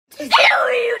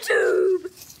Hello, YouTube!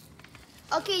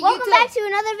 Okay, welcome back to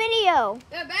another video.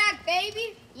 We're back,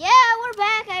 baby. Yeah, we're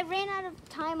back. I ran out of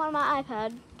time on my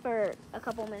iPad for a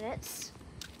couple minutes.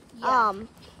 Yeah.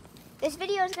 This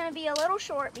video is going to be a little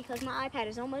short because my iPad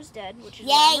is almost dead, which is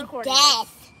Yay, why I'm recording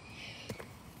death.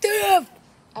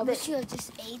 I wish you had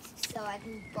just ate so I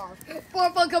can barf.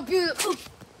 Barf on computer.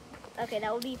 Okay,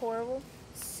 that would be horrible.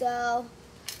 So,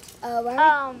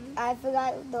 I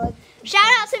forgot the.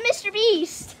 Shout out to Mr.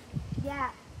 Beast.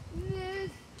 Yeah.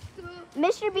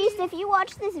 Mr. Beast, if you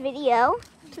watch this video,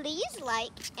 please like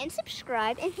and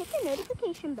subscribe and hit the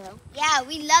notification bell. Yeah,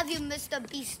 we love you, Mr.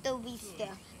 Beast.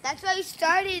 That's why we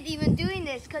started even doing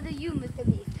this, because of you, Mr.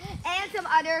 Beast. And some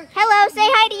other. Hello, say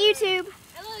hi to YouTube.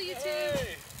 Hello, YouTube.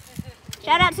 Hey.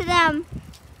 Shout out to them.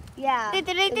 Yeah.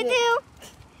 Do-do-do-do-do.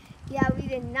 Yeah, we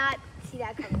did not see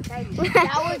that coming.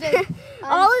 That was a,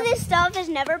 all of this stuff is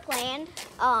never planned.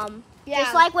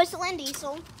 Just like Whistle and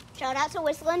Diesel. Shout out to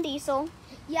Whistle and Diesel.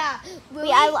 Yeah.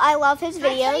 I love his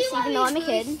videos, even though I'm a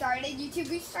kid. We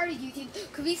started YouTube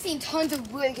because we've seen tons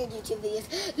of really good YouTube videos.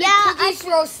 Yeah, Cookies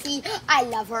Rosie, I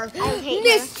love her. I hate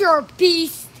Mr.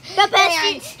 Beast. The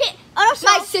best. Also,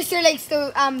 my sister likes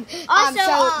the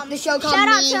the show called shout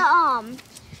Me. out to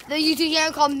the YouTube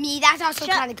channel called Me. That's also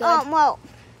kind of good. Well,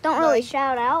 don't really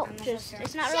shout out. Just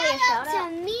it's not really a shout out.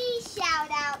 To me.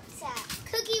 Shout out to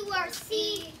Cookie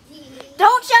Rosie.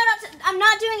 Don't shout out to. I'm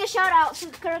not doing a shout out to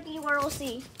Cookie World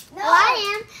C. No,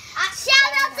 I am.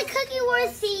 Shout out to Cookie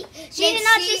Rosie. She did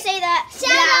not just say that.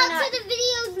 Shout out to the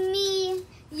videos Me.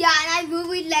 Yeah, and I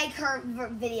really like her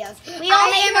videos.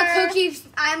 I am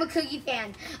a Cookie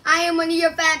fan. I am one of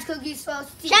your fans, Cookie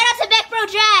Rosie. Shout out to Beck Bro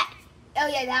Jack. Oh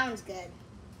yeah, that one's good.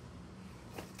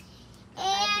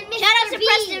 And shout out to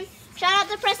Preston. Shout out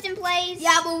to Preston Plays.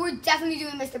 Yeah, but we're definitely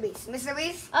doing Mr. Beast. Mr.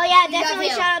 Beast? Oh yeah, definitely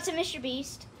shout out to Mr.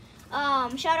 Beast.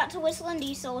 Shout out to Whistle and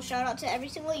Diesel. Shout out to every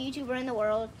single YouTuber in the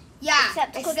world. Yeah.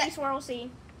 Except Cookie Swirl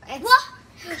C. What?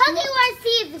 Cookie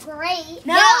Rosie is great.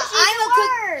 No,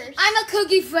 I'm a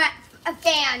Cookie fan.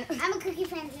 I'm a Cookie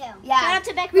fan too. Yeah. Shout out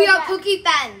to Beck Bro We are Jack. Cookie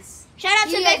fans. Shout out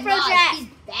to Beck Bro Jack. He's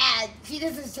bad. He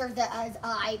doesn't deserve the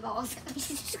eyeballs.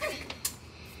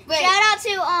 Wait. Shout out to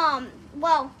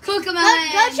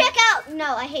Cocomelon. Go check out.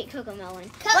 No, I hate Cocomelon.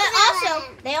 But also,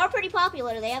 they are pretty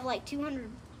popular. They have like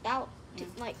 200,000,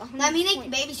 like 100. I mean,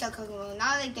 like baby show Cocomelon,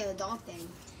 not like the adult thing.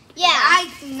 Yeah.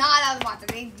 I'm not out of water.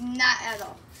 They not at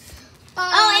all.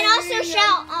 And also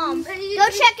go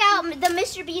check out the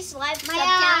Mr. Beast live sub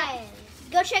count.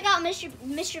 Go check out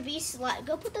Mr. Beast live.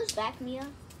 Go put those back, Mia.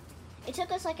 It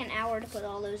took us like an hour to put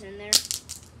all those in there.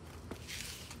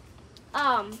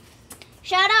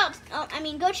 Shout out.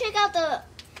 Go check out the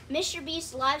Mr.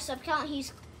 Beast live sub count.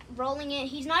 He's rolling it.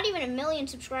 He's not even 1 million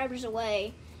subscribers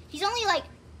away. He's only like,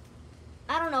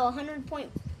 I don't know,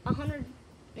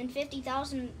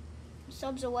 150,000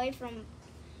 subs away from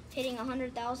hitting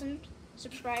 100,000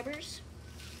 subscribers.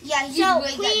 Yeah, he's so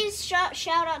really please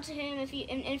shout out to him if you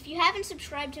haven't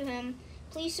subscribed to him,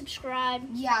 please subscribe.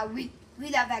 Yeah, we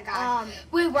love that guy.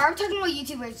 Wait, we're talking about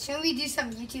YouTubers. Shouldn't we do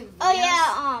some YouTube videos? Oh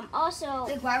yeah. Also,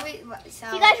 like why we? So,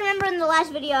 if you guys remember in the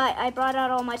last video, I brought out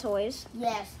all my toys.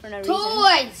 Yes. For no reason.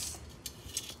 Toys.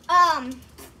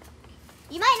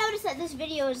 You might notice that this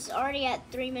video is already at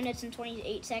 3 minutes and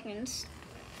 28 seconds.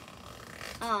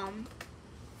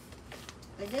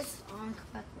 Is this on?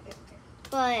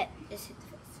 But Just hit the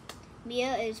face.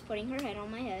 Mia is putting her head on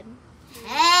my head.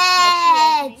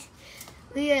 Head.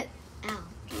 Look at. Ow.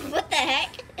 What the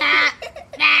heck?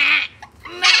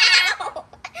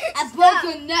 A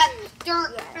broken neck.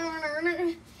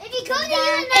 If you go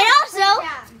to and also,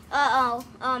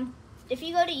 if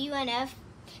you go to UNF,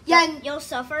 you'll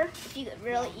suffer. If you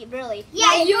really.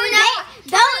 Yeah,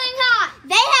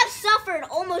 They have suffered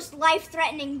almost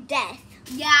life-threatening death.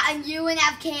 Yeah, and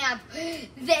UNF camp.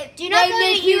 Do not go to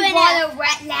UNF. If you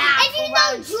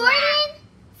know Jordan,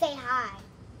 say hi.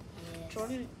 Yes.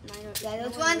 Jordan, yeah,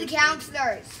 those one of the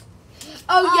counselors.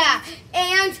 Oh yeah,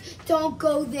 and don't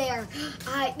go there.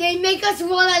 They make us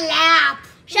run a lap.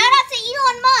 Shout out to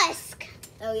Elon Musk.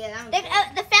 Oh yeah,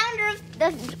 the founder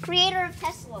the creator of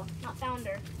Tesla, not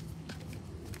founder.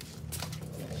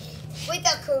 With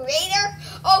the creator?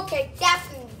 Okay,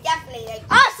 definitely. Like,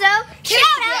 also, kiss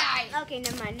shout the out. guy. Okay,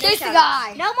 never mind. Kiss the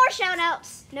guy. No more shout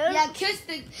outs. No. Yeah, kiss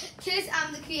the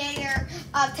creator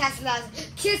of Tesla.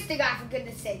 Kiss the guy for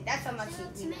goodness sake. That's how much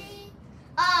he means.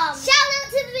 Shout out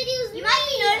to the videos. You might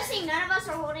be noticing none of us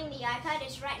are holding the iPad.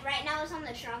 It's right now. It's on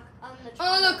the trunk. On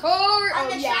the car. On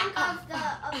the trunk of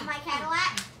my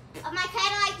Cadillac. Of my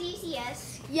Cadillac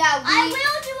DCS. Yeah. I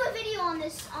will do a video on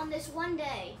this one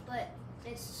day, but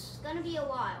it's gonna be a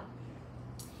while.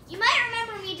 You might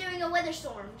remember me doing a weather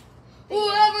storm.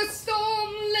 Live a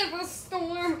storm, live a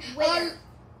storm. Wither.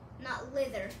 Not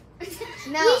lither. No.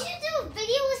 We should do a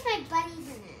video with my bunnies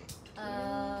in it.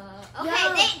 Okay,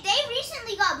 No. they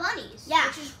recently got bunnies. Yeah,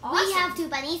 which is awesome. we have 2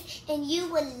 bunnies, and you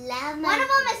will love my. One of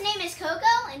them, his name is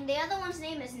Coco, and the other one's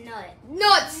name is Nut.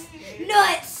 Nuts.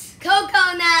 Nuts.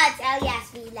 Cocoa nuts. Oh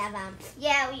yes, we love them.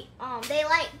 Yeah, we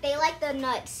they like the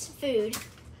nuts food.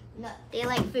 Nut. They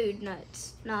like food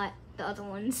nuts, not the other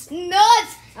ones.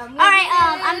 Nuts. All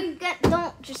right, I'm gonna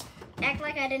don't just act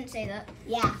like I didn't say that.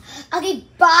 Yeah. Okay,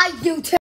 bye, YouTube.